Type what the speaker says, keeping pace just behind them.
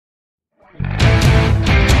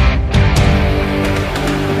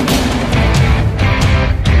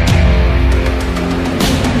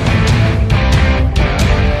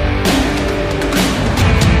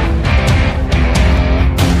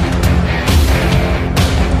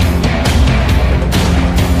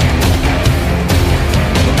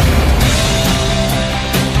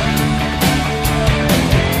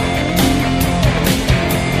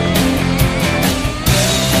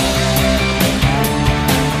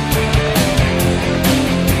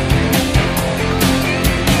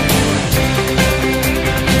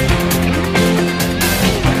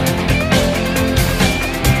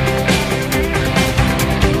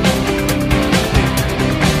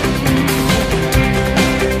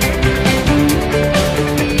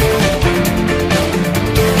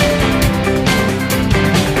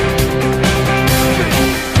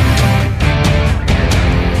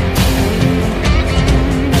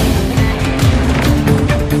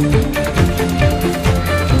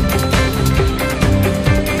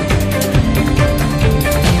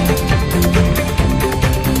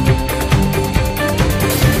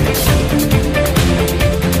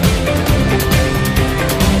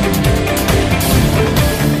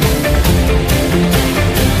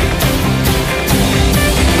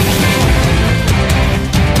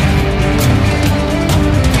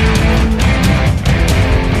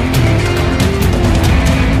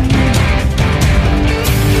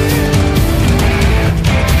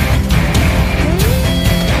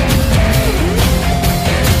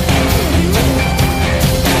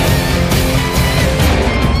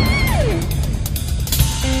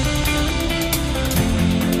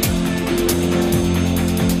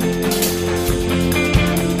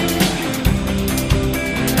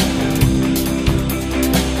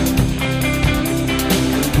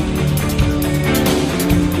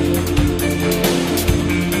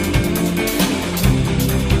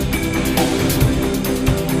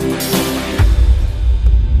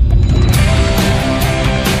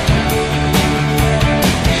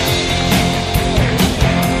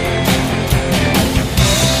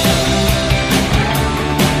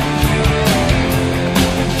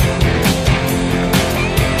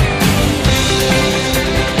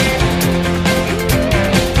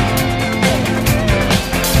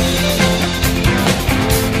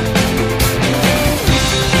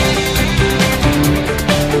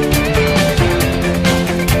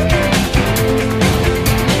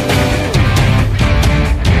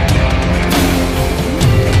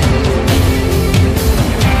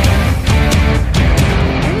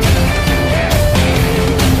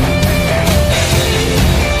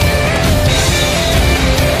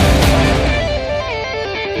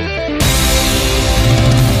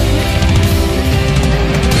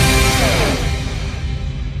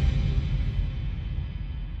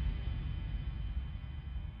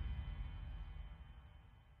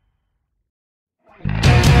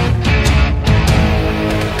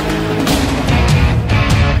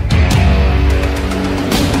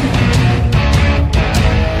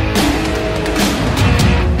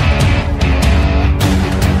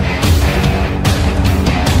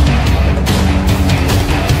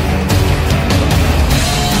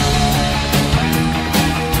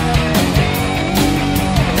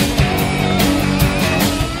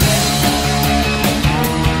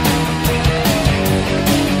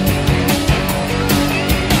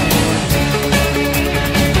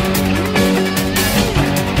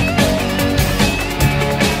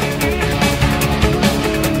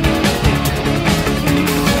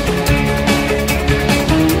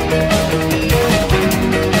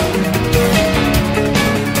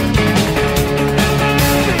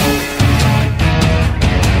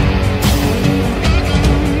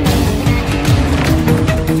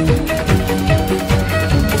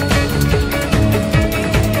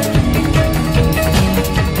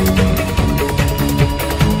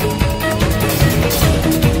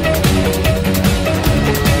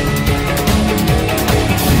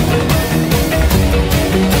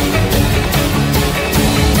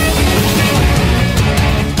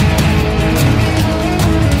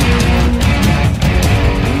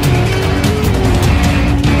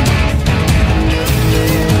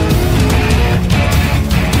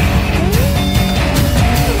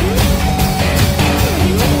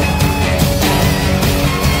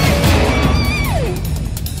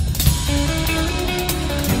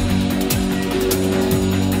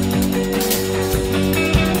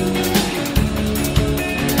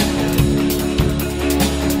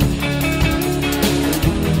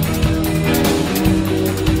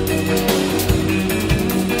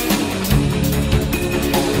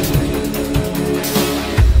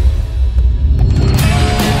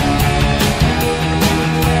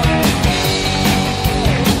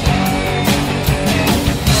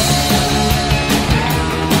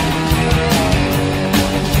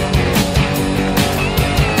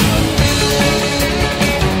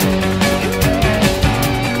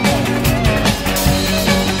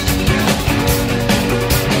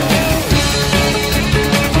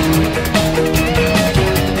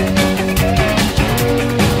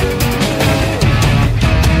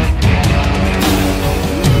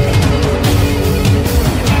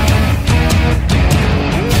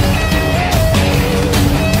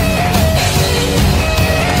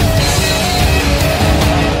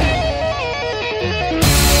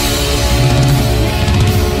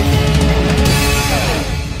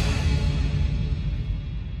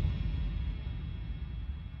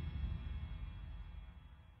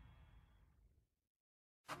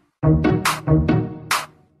If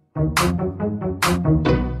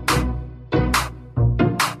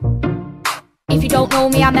you don't know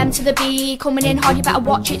me, I'm M to the B, coming in hard, you better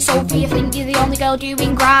watch it, Sophie. You think you're the only girl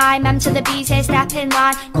doing grime. M to the B's here, step in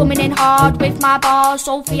line, coming in hard with my bars.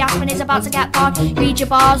 Sophie Aspen is about to get barred. Read your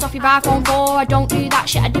bars off your iPhone 4. I don't do that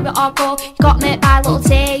shit, I do it hardcore. You got murked by little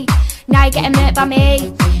T, now you're getting murked by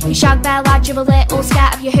me. You shag bear lad, you're a little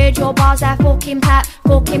scat. Have you heard your bars? They're fucking pep,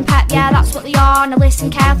 yeah, that's what they are. Now listen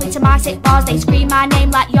carefully to my sick bars, they scream my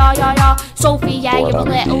name like ya ya ya. Sophie, yeah, you're a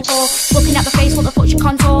little whore. Looking at the face, what the fuck's your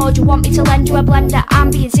contour? Do you want me to lend you a blender? I'm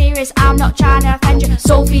being serious, I'm not trying to offend you.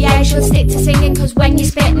 Sophie, yeah, you should stick to singing, cause when you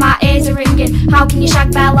spit, my ears are ringing. How can you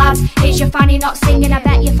shag bear lads? It's your fanny not singing, I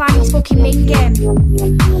bet your fanny's fucking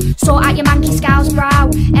minging. Sort out your manky scowl's brow,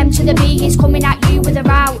 M to the B is coming at you with a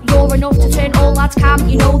row. You're enough to turn all lads cam,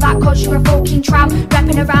 you know that cause you're a fucking tramp.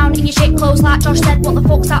 Repping around in your shit clothes like Josh said, what the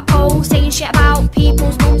fuck's that pole? Saying shit about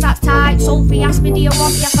people's mums, that's tight. Sophie asked me, do you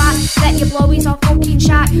want me a fat? Bet your blowies are fucking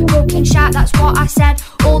shat, that's what I said.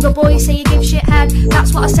 All the boys say you give shit head,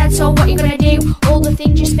 that's what I said, so what you gonna do? All the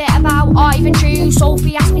things you spit about aren't even true.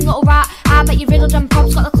 Sophie asked me, little rat, I bet you riddled and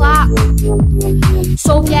Pop's got the clap.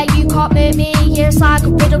 Sophie, yeah, you can't murk me, you're a slag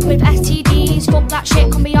riddled with STDs. Fuck that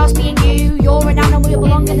shit, come be ours being you. You're an animal, you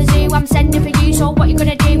belong in the zoo. I'm sending for you, so what you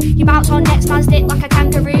gonna do? You bounce on next man's dick like a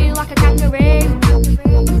kangaroo, like a kangaroo.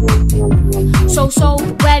 So,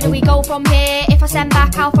 where do we go from here? If I send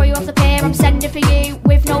back, I'll throw you off the pier. I'm sending for you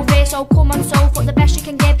with no fear, so come on, Soph, what the best you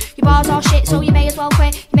can give. Your bars are shit, so you may as well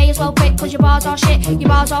quit. You may as well quit, cause your bars are shit. Your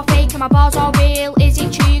bars are fake and my bars are real. Is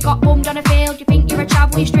it true you got bummed on a field? You think you're a chav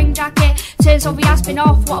with your string jacket? Turns Sophie Aspen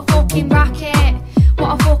off, what a fucking racket.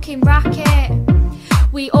 What a fucking racket.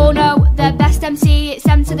 We all know the best MC, it's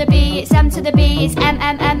M to the B, it's M to the B, it's M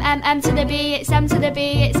to the B, it's M to the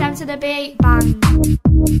B, it's M to the B, bang.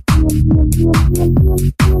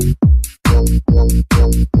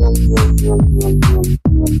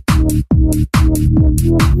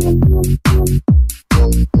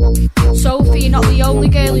 Sophie, you're not the only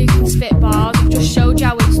girl who can spit bars, I've just showed you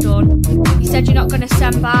how it's done. You said you're not going to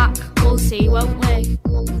send back, we'll see, won't we?